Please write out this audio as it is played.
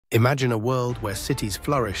Imagine a world where cities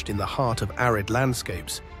flourished in the heart of arid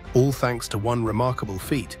landscapes, all thanks to one remarkable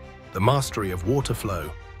feat, the mastery of water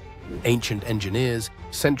flow. Ancient engineers,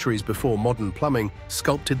 centuries before modern plumbing,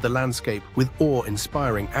 sculpted the landscape with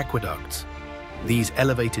awe-inspiring aqueducts. These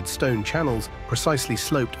elevated stone channels, precisely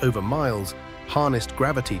sloped over miles, harnessed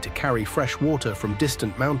gravity to carry fresh water from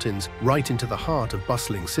distant mountains right into the heart of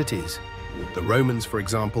bustling cities. The Romans, for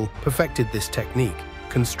example, perfected this technique,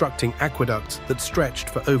 constructing aqueducts that stretched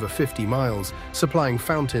for over 50 miles, supplying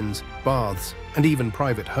fountains, baths, and even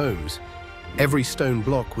private homes. Every stone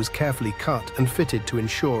block was carefully cut and fitted to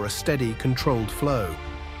ensure a steady, controlled flow.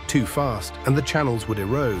 Too fast, and the channels would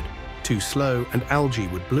erode. Too slow, and algae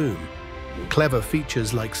would bloom. Clever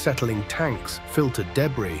features like settling tanks filtered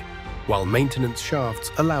debris, while maintenance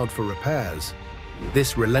shafts allowed for repairs.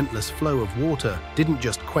 This relentless flow of water didn't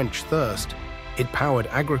just quench thirst, it powered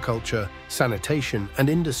agriculture, sanitation, and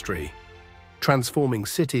industry, transforming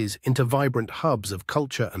cities into vibrant hubs of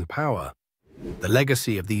culture and power. The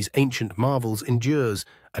legacy of these ancient marvels endures,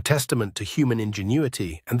 a testament to human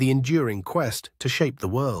ingenuity and the enduring quest to shape the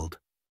world.